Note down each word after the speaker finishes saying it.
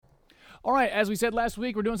All right, as we said last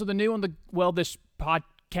week, we're doing something new on this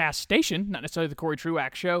podcast station, not necessarily the Corey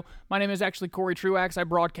Truax Show. My name is actually Corey Truax. I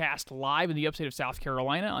broadcast live in the upstate of South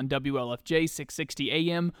Carolina on WLFJ 660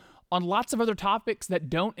 AM on lots of other topics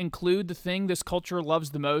that don't include the thing this culture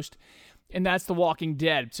loves the most, and that's The Walking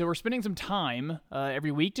Dead. So we're spending some time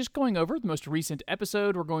every week just going over the most recent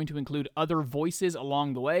episode. We're going to include other voices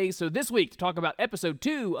along the way. So this week, to talk about episode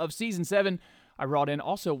 2 of season 7, I brought in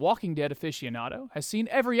also Walking Dead aficionado, has seen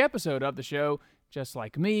every episode of the show, just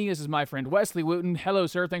like me. This is my friend Wesley Wooten. Hello,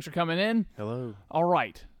 sir. Thanks for coming in. Hello. All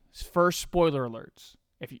right. First, spoiler alerts.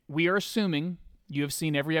 We are assuming you have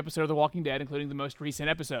seen every episode of The Walking Dead, including the most recent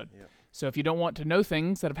episode. Yep. So if you don't want to know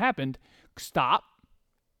things that have happened, stop.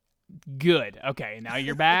 Good. Okay, now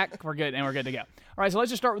you're back. We're good, and we're good to go. All right, so let's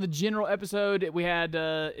just start with the general episode. We had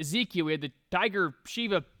Ezekiel. We had the Tiger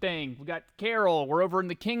Shiva thing. We got Carol. We're over in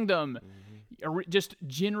the kingdom. Just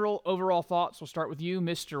general overall thoughts. We'll start with you,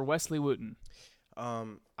 Mr. Wesley Wooten. I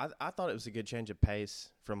thought it was a good change of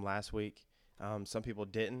pace from last week. Some people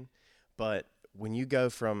didn't, but when you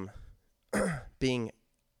go from being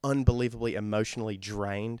unbelievably emotionally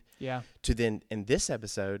drained to then in this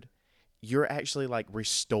episode, you're actually like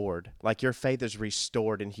restored. Like your faith is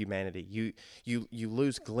restored in humanity. You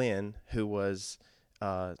lose Glenn, who was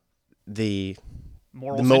the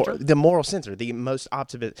moral center, the most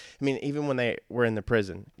optimist. I mean, even when they were in the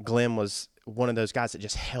prison, Glenn was one of those guys that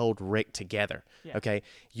just held Rick together. Yeah. Okay,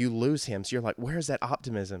 you lose him, so you're like, where's that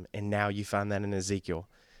optimism? And now you find that in Ezekiel.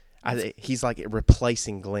 He's like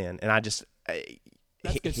replacing Glenn, and he's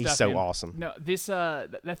stuff, so man. Awesome. No, this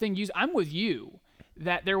that thing I'm with you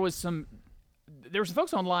that there were some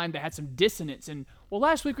folks online that had some dissonance, and well,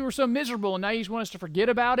 last week we were so miserable, and now you just want us to forget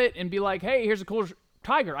about it and be like, hey, here's a cool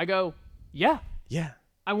tiger. I go, yeah.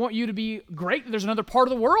 I want you to be great. There's another part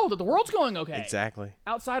of the world that the world's going okay. Exactly.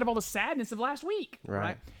 Outside of all the sadness of last week.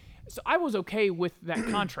 Right? So I was okay with that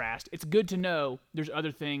contrast. It's good to know there's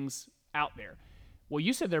other things out there. Well,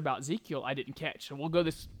 you said there about Ezekiel I didn't catch. So we'll go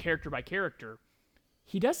this character by character.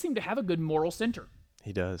 He does seem to have a good moral center.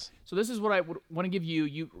 He does. So this is what I would want to give you.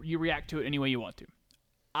 You react to it any way you want to.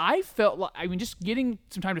 I felt like, just getting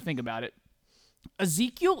some time to think about it,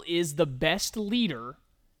 Ezekiel is the best leader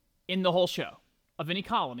in the whole show of any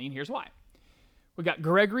colony, and here's why. We got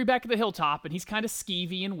Gregory back at the hilltop, and he's kind of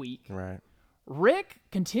skeevy and weak. Right. Rick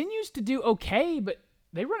continues to do okay, but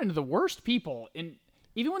they run into the worst people. And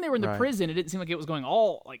even when they were in the prison, it didn't seem like it was going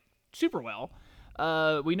all like super well.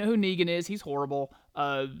 We know who Negan is. He's horrible.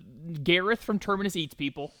 Gareth from Terminus eats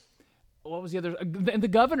people. What was the other? The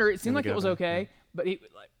governor, it seemed like it was okay. Yeah. But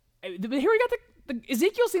here we got the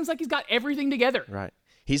Ezekiel seems like he's got everything together. Right.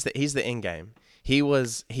 He's the end game. He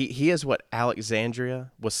is what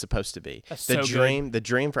Alexandria was supposed to be. That's the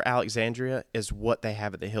dream for Alexandria is what they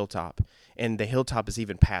have at the hilltop, and the hilltop is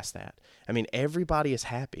even past that. I mean, everybody is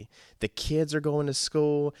happy. The kids are going to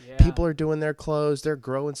school. Yeah. People are doing their clothes. They're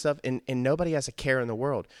growing stuff, and nobody has a care in the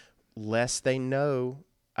world, lest they know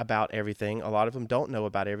about everything. A lot of them don't know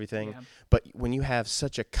about everything. Yeah. But when you have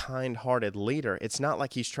such a kind-hearted leader, it's not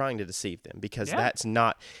like he's trying to deceive them, because that's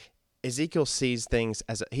not. Ezekiel sees things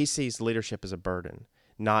he sees leadership as a burden,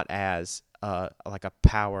 not as like a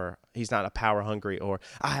power. He's not a power hungry or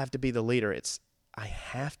I have to be the leader. It's I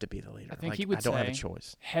have to be the leader. I think he would I don't say, have a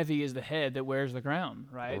choice. Heavy is the head that wears the crown,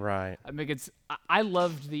 right? Right. I mean, I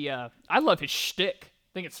loved I love his shtick.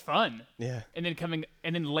 I think it's fun. Yeah. And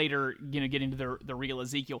then later, get into the real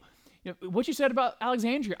Ezekiel. What you said about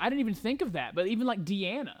Alexandria, I didn't even think of that. But even like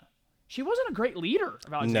Deanna, she wasn't a great leader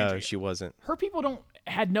of Alexandria. No, she wasn't. Her people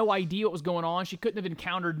had no idea what was going on. She couldn't have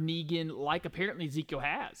encountered Negan like apparently Ezekiel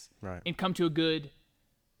has, right? And come to a good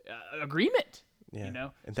agreement. Yeah,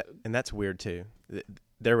 and that's weird too.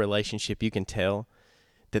 Their relationship, you can tell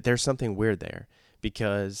that there's something weird there,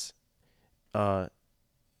 because the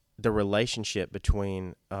relationship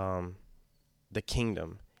between the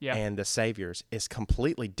kingdom and the Saviors is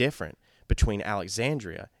completely different between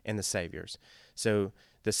Alexandria and the Saviors. So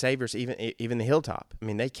the Saviors, even the hilltop, I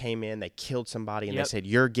mean, they came in, they killed somebody, and they said,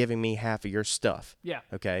 "You're giving me half of your stuff." Yeah.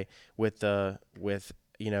 Okay. With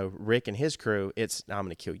Rick and his crew, it's I'm going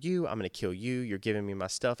to kill you. I'm going to kill you. You're giving me my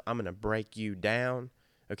stuff. I'm going to break you down.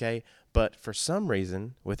 Okay. But for some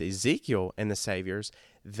reason, with Ezekiel and the Saviors,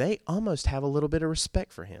 they almost have a little bit of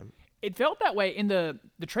respect for him. It felt that way in the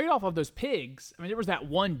trade-off of those pigs. I mean, there was that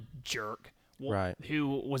one jerk,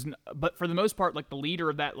 who was, but for the most part, like the leader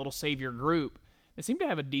of that little Savior group. They seem to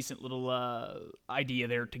have a decent little idea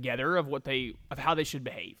there together of how they should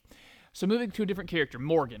behave. So moving to a different character,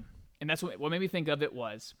 Morgan, and that's what made me think of it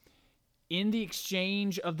was in the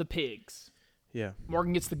exchange of the pigs. Yeah,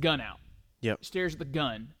 Morgan gets the gun out. Yep. Stares at the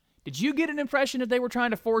gun. Did you get an impression that they were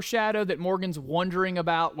trying to foreshadow that Morgan's wondering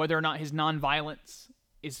about whether or not his nonviolence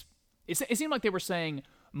is? It seemed like they were saying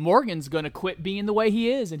Morgan's going to quit being the way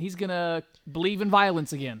he is, and he's going to believe in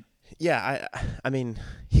violence again. Yeah, I mean,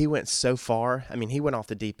 he went so far. I mean, he went off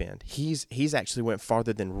the deep end. He's actually went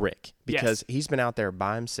farther than Rick because he's been out there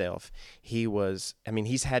by himself. He's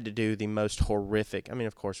had to do the most horrific. I mean,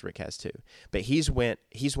 of course, Rick has too, but he went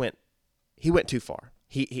too far.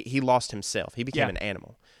 He lost himself. He became an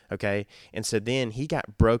animal. Okay, and so then he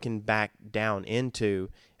got broken back down into,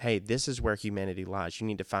 hey, this is where humanity lies. You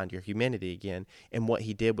need to find your humanity again. And what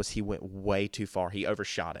he did was he went way too far. He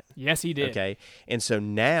overshot it. Yes, he did. Okay, and so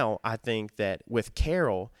now I think that with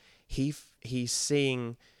Carol, he's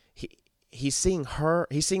seeing her.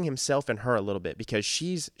 He's seeing himself in her a little bit because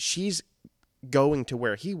she's going to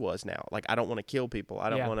where he was now. Like, I don't want to kill people. I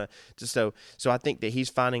don't want to. Just so I think that he's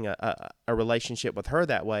finding a relationship with her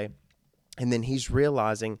that way. And then he's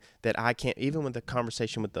realizing that I can't, even with the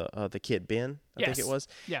conversation with the kid, Ben, I think it was,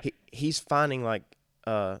 he's finding like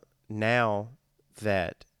now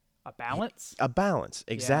that a balance,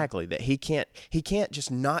 exactly, that he can't just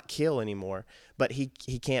not kill anymore, but he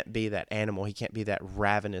can't be that animal. He can't be that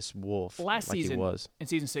ravenous wolf last like season, he was. In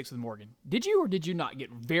season 6 with Morgan. Did you or did you not get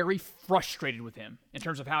very frustrated with him in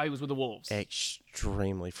terms of how he was with the wolves?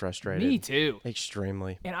 Extremely frustrated. Me too.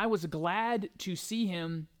 Extremely. And I was glad to see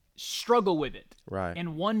him struggle with it, right?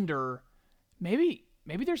 And wonder, maybe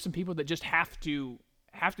there's some people that just have to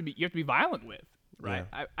be violent with, right?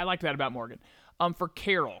 Yeah. I like that about Morgan. For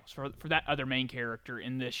Carol, for that other main character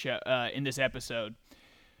in this show, in this episode,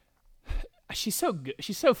 she's so good.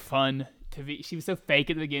 She's so fun to be. She was so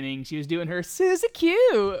fake at the beginning. She was doing her Susie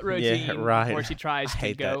Q routine before she tries to go. I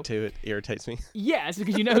hate that too. It irritates me. Yes,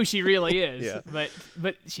 because you know who she really is. Yeah.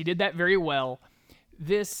 But she did that very well.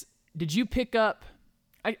 Did you pick up?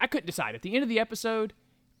 I couldn't decide. At the end of the episode,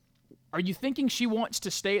 are you thinking she wants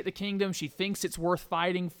to stay at the kingdom? She thinks it's worth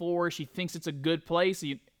fighting for. She thinks it's a good place.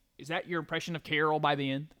 Is that your impression of Carol by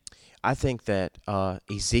the end? I think that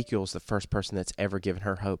Ezekiel's the first person that's ever given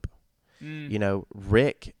her hope. You know,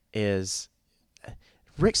 Rick's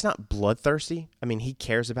not bloodthirsty. I mean, he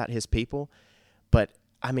cares about his people, but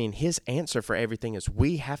I mean, his answer for everything is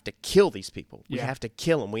we have to kill these people. We have to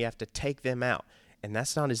kill them. We have to take them out. And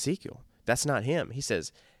that's not Ezekiel. That's not him. He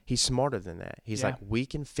says he's smarter than that. He's like, we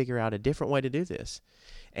can figure out a different way to do this.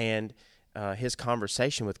 And his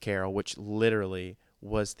conversation with Carol, which literally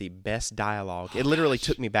was the best dialogue. It literally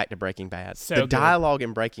took me back to Breaking Bad. The dialogue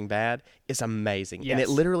in Breaking Bad is amazing. Yes. And it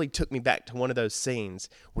literally took me back to one of those scenes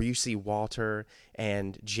where you see Walter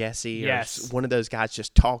and Jesse or one of those guys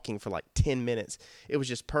just talking for like 10 minutes. It was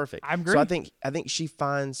just perfect. I agree. So I think she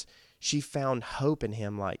found hope in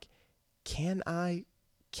him. Like, can I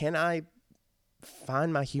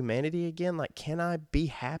find my humanity again? Like, can I be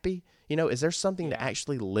happy? You know, is there something to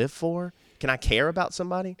actually live for? Can I care about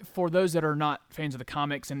somebody? For those that are not fans of the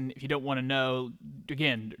comics, and if you don't want to know,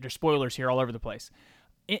 again, there's spoilers here all over the place.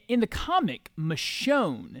 In the comic,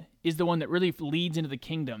 Michonne is the one that really leads into the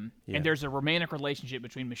kingdom, and there's a romantic relationship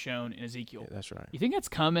between Michonne and Ezekiel. Yeah, that's right. You think that's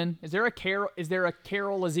coming? Is there a Carol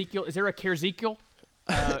Ezekiel? Is there a Care-Ezekiel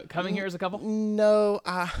coming here as a couple? No,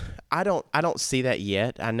 I don't see that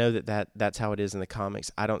yet. I know that's how it is in the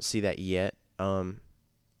comics. I don't see that yet.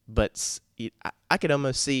 But I could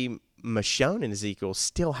almost see Michonne and Ezekiel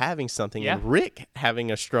still having something, and Rick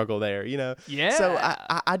having a struggle there. You know. Yeah. So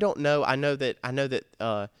I don't know. I know that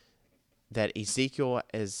that Ezekiel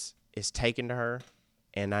is taken to her,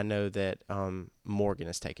 and I know that Morgan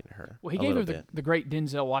is taken to her. Well, he gave her the great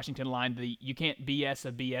Denzel Washington line: "You can't BS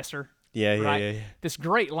a BSer." Yeah. This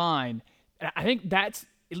great line. I think that's,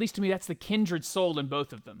 at least to me, that's the kindred soul in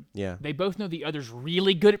both of them. Yeah. They both know the other's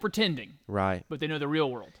really good at pretending. Right. But they know the real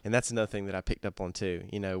world. And that's another thing that I picked up on too.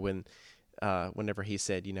 You know, whenever he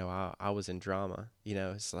said, you know, I was in drama, you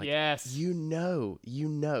know, it's like, you know.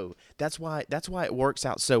 That's why it works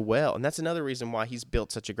out so well. And that's another reason why he's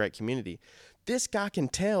built such a great community. This guy can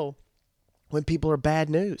tell when people are bad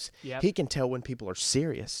news. Yep. He can tell when people are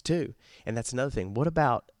serious too. And that's another thing. What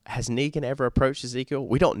about, has Negan ever approached Ezekiel?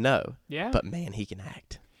 We don't know. Yeah. But man, he can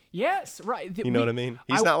act. Yes, right. You know what I mean?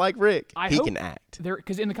 He's not like Rick. He can act.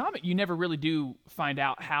 Because in the comic, you never really do find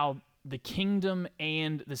out how the kingdom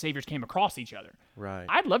and the Saviors came across each other. Right.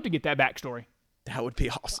 I'd love to get that backstory. That would be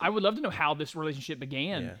awesome. I would love to know how this relationship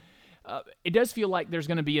began. Yeah. It does feel like there's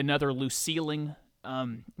going to be another Lucille,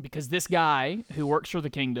 because this guy who works for the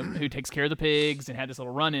kingdom, who takes care of the pigs and had this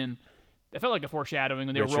little run-in, that felt like a foreshadowing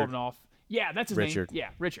when they were rolling off. Yeah, that's his name. Yeah,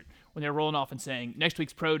 Richard. When they were rolling off and saying, next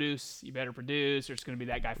week's produce, you better produce, or it's going to be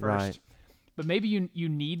that guy first. Right. But maybe you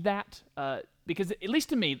need that, because at least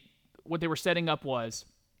to me, what they were setting up was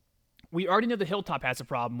We already know the Hilltop has a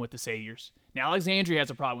problem with the Saviors. Now Alexandria has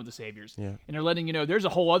a problem with the Saviors. Yeah. And they're letting you know there's a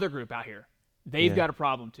whole other group out here. They've got a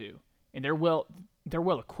problem too. And they're well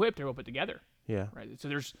equipped, they're well put together. Yeah. Right. So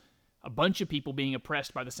there's a bunch of people being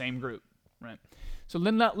oppressed by the same group. Right. So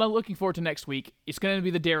then looking forward to next week. It's going to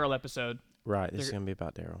be the Daryl episode. Right. This is going to be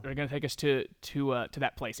about Daryl. They're going to take us to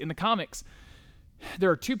that place. In the comics, there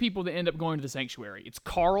are two people that end up going to the sanctuary. It's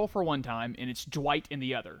Carl for one time, and it's Dwight in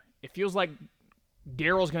the other. It feels like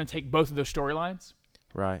Daryl's going to take both of those storylines.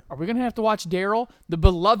 Right. Are we going to have to watch Daryl, the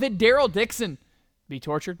beloved Daryl Dixon, be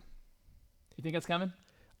tortured? You think that's coming?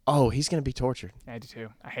 Oh, he's going to be tortured. I do too.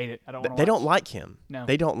 I hate it. I don't want to They don't like him. No.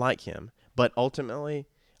 They don't like him. But ultimately,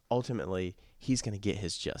 he's going to get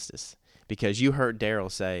his justice. Because you heard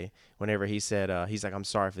Daryl say, whenever he said, he's like, I'm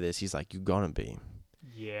sorry for this. He's like, you're going to be.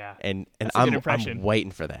 Yeah. And That's a good impression. I'm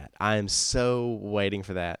waiting for that. I am so waiting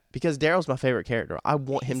for that. Because Daryl's my favorite character. I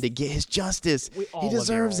want him to get his justice. He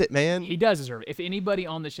deserves it, man. He does deserve it. If anybody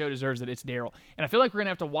on the show deserves it, it's Daryl. And I feel like we're going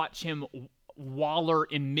to have to watch him waller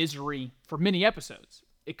in misery for many episodes.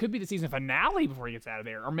 It could be the season finale before he gets out of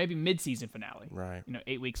there, or maybe mid-season finale. Right.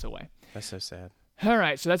 8 weeks away. That's so sad. All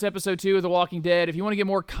right, so that's episode 2 of The Walking Dead. If you want to get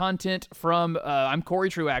more content from, I'm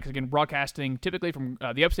Corey Truax, again, broadcasting typically from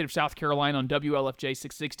the upstate of South Carolina on WLFJ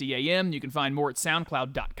 660 AM. You can find more at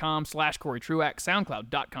soundcloud.com/Corey Truax,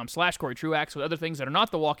 soundcloud.com/Corey Truax, with other things that are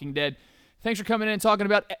not The Walking Dead. Thanks for coming in and talking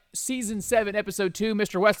about Season 7, Episode 2,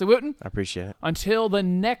 Mr. Wesley Wooten. I appreciate it. Until the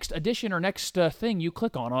next edition or next thing you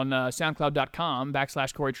click on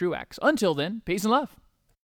SoundCloud.com/Corey Truax. Until then, peace and love.